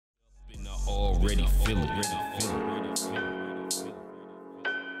already feel it.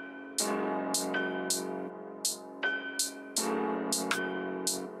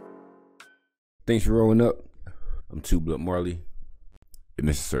 Thanks for rolling up. I'm Two Blood Marley, and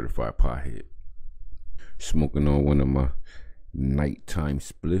this is Certified Pothead. Smoking on one of my nighttime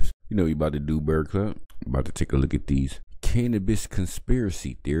spliffs. You know you about to do Bird Club. About to take a look at these cannabis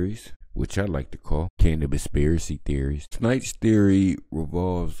conspiracy theories, which I like to call cannabis-spiracy theories. Tonight's theory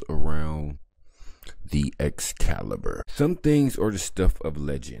revolves around the Excalibur. Some things are the stuff of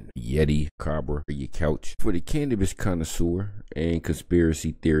legend. Yeti, Cobra, or your couch. For the cannabis connoisseur and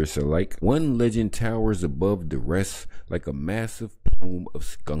conspiracy theorists alike, one legend towers above the rest like a massive plume of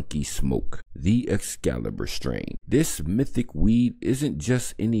skunky smoke. The Excalibur strain. This mythic weed isn't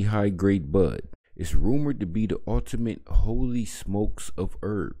just any high-grade bud. It's rumored to be the ultimate holy smokes of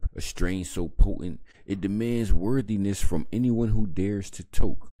herb, a strain so potent it demands worthiness from anyone who dares to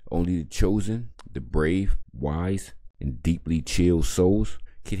toke. Only the chosen, the brave, wise, and deeply chilled souls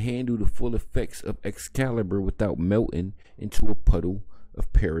can handle the full effects of Excalibur without melting into a puddle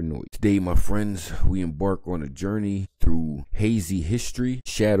of paranoia. Today, my friends, we embark on a journey through hazy history,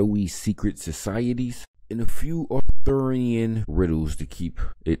 shadowy secret societies, and a few Arthurian riddles to keep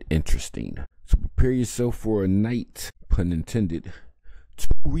it interesting. So prepare yourself for a night, pun intended, to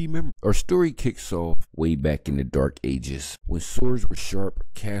remember. Our story kicks off way back in the Dark Ages, when swords were sharp,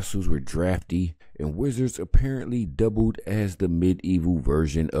 castles were drafty, and wizards apparently doubled as the medieval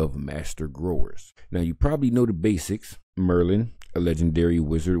version of master growers. Now you probably know the basics. Merlin, a legendary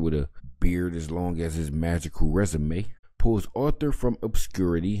wizard with a beard as long as his magical resume, pulls Arthur from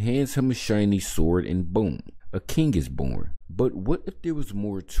obscurity, hands him a shiny sword, and boom, a king is born. But what if there was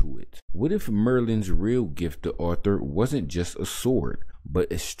more to it? What if Merlin's real gift to Arthur wasn't just a sword,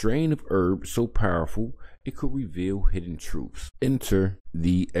 but a strain of herb so powerful it could reveal hidden truths? Enter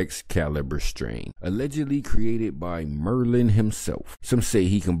the Excalibur strain, allegedly created by Merlin himself. Some say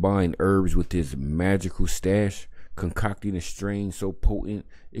he combined herbs with his magical stash, concocting a strain so potent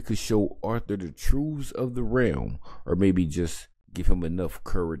it could show Arthur the truths of the realm, or maybe just give him enough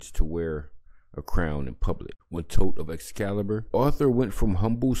courage to wear a crown in public. When told of Excalibur, Arthur went from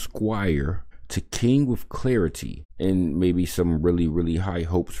humble squire to king with clarity and maybe some really high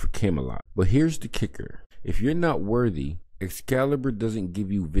hopes for Camelot. But here's the kicker. If you're not worthy, Excalibur doesn't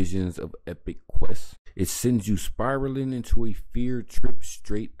give you visions of epic quests. It sends you spiraling into a fear trip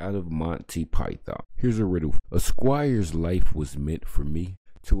straight out of Monty Python. Here's a riddle. A squire's life was meant for me.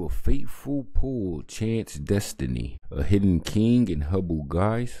 To a fateful pull, chance destiny. A hidden king in humble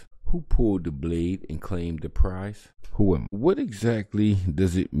guise. Who pulled the blade and claimed the prize? Who am I? What exactly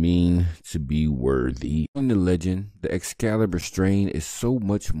does it mean to be worthy? In the legend, the Excalibur strain is so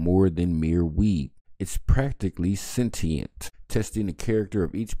much more than mere weed. It's practically sentient, testing the character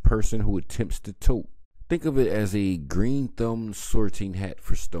of each person who attempts to tote. Think of it as a green-thumbed sorting hat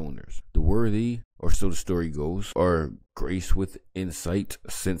for stoners. The worthy, or so the story goes, are graced with insight,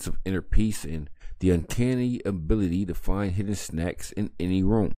 a sense of inner peace, and the uncanny ability to find hidden snacks in any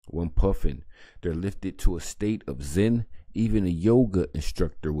room. When puffing, they're lifted to a state of zen even a yoga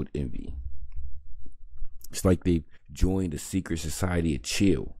instructor would envy. It's like they've joined a secret society of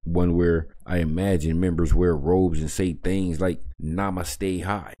chill, one where I imagine members wear robes and say things like Namaste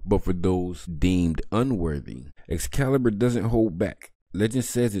High. But for those deemed unworthy, Excalibur doesn't hold back. Legend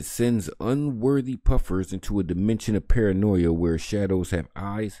says it sends unworthy puffers into a dimension of paranoia where shadows have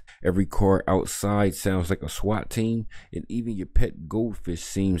eyes, every car outside sounds like a SWAT team, and even your pet goldfish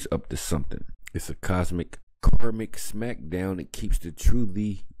seems up to something. It's a cosmic, karmic smackdown that keeps the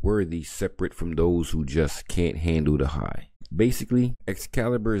truly worthy separate from those who just can't handle the high. Basically,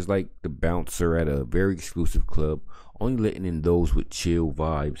 Excalibur is like the bouncer at a very exclusive club, only letting in those with chill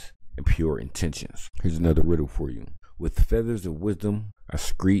vibes and pure intentions. Here's another riddle for you. With feathers of wisdom, I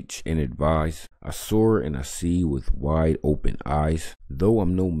screech and advise. I soar and I see with wide open eyes. Though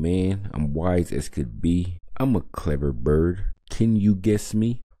I'm no man, I'm wise as could be. I'm a clever bird. Can you guess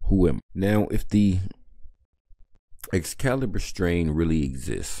me? Who am I? Now, if the Excalibur strain really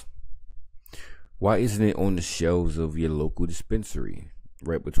exists, why isn't it on the shelves of your local dispensary,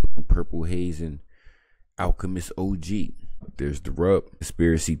 right between Purple Haze and Alchemist OG? There's the rub.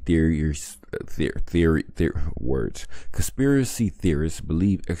 Conspiracy Conspiracy theorists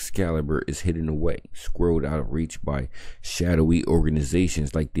believe Excalibur is hidden away, squirreled out of reach by shadowy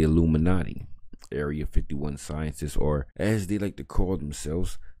organizations like the Illuminati, Area 51 scientists, or as they like to call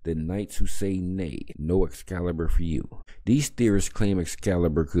themselves, the Knights who say nay, no Excalibur for you. These theorists claim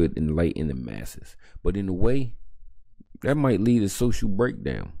Excalibur could enlighten the masses, but in a way, that might lead to social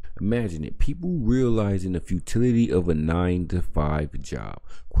breakdown. Imagine it, people realizing the futility of a 9-to-5 job,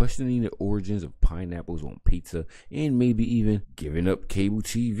 questioning the origins of pineapples on pizza, and maybe even giving up cable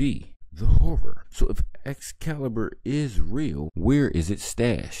TV. The horror. So if Excalibur is real, where is it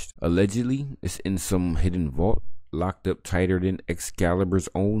stashed? Allegedly, it's in some hidden vault, locked up tighter than Excalibur's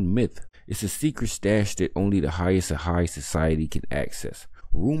own myth. It's a secret stash that only the highest of high society can access.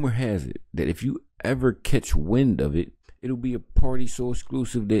 Rumor has it that if you ever catch wind of it, it'll be a party so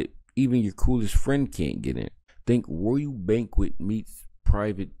exclusive that even your coolest friend can't get in. Think Royal Banquet meets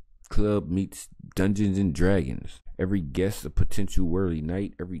Private Club meets Dungeons and Dragons. Every guest a potential worthy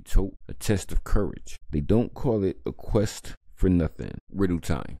knight, every tote a test of courage. They don't call it a quest for nothing. Riddle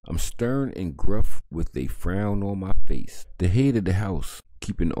time. I'm stern and gruff with a frown on my face. The head of the house,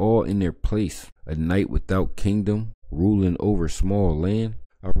 keeping all in their place. A knight without kingdom, ruling over small land.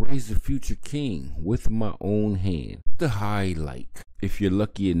 I raise the future king with my own hand. The highlight. If you're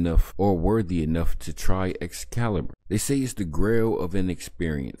lucky enough or worthy enough to try Excalibur. They say it's the grail of an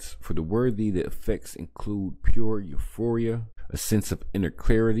experience. For the worthy, the effects include pure euphoria, a sense of inner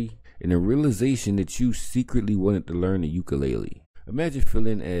clarity, and a realization that you secretly wanted to learn the ukulele. Imagine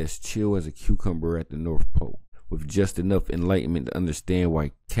feeling as chill as a cucumber at the North Pole, with just enough enlightenment to understand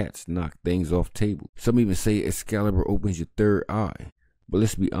why cats knock things off tables. Some even say Excalibur opens your third eye. But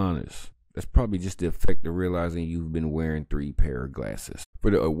let's be honest, that's probably just the effect of realizing you've been wearing 3 pair of glasses.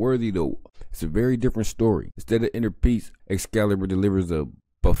 For the unworthy though, it's a very different story. Instead of inner peace, Excalibur delivers a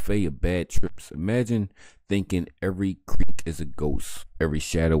buffet of bad trips. Imagine thinking every creak is a ghost, every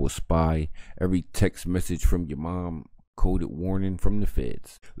shadow a spy, every text message from your mom coded warning from the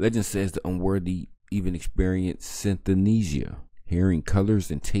feds. Legend says the unworthy even experience synesthesia, hearing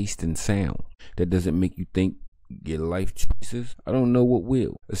colors and taste and sound. That doesn't make you think your life choices? I don't know what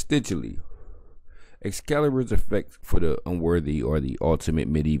will. Essentially, Excalibur's effects for the unworthy are the ultimate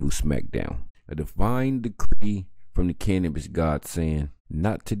medieval smackdown. A divine decree from the cannabis god saying,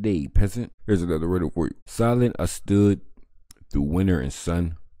 "Not today, peasant." Here's another riddle for you. Silent I stood through winter and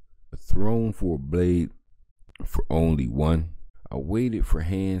sun, a throne for a blade for only one. I waited for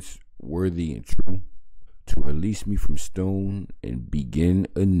hands worthy and true to release me from stone and begin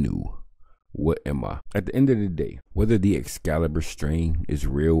anew. What am I? At the end of the day, whether the Excalibur strain is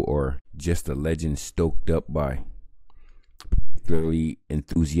real or just a legend stoked up by particularly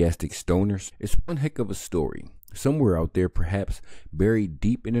enthusiastic stoners, it's one heck of a story. Somewhere out there, perhaps buried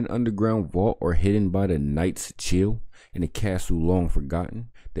deep in an underground vault or hidden by the night's chill in a castle long forgotten,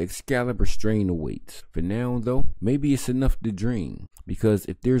 the Excalibur strain awaits. For now, though, maybe it's enough to dream. Because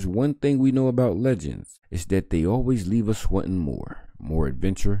if there's one thing we know about legends, it's that they always leave us wanting more. More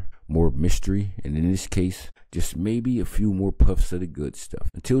adventure, more mystery, and in this case, just maybe a few more puffs of the good stuff.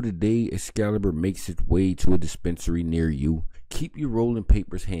 Until the day Excalibur makes its way to a dispensary near you, keep your rolling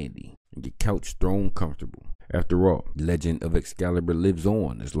papers handy and your couch thrown comfortable. After all, the legend of Excalibur lives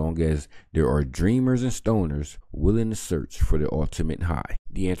on as long as there are dreamers and stoners willing to search for the ultimate high.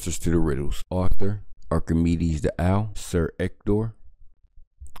 The answers to the riddles. Arthur, Archimedes the Owl, Sir Ector,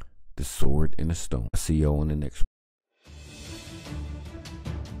 the Sword and the Stone. I'll see y'all on the next one.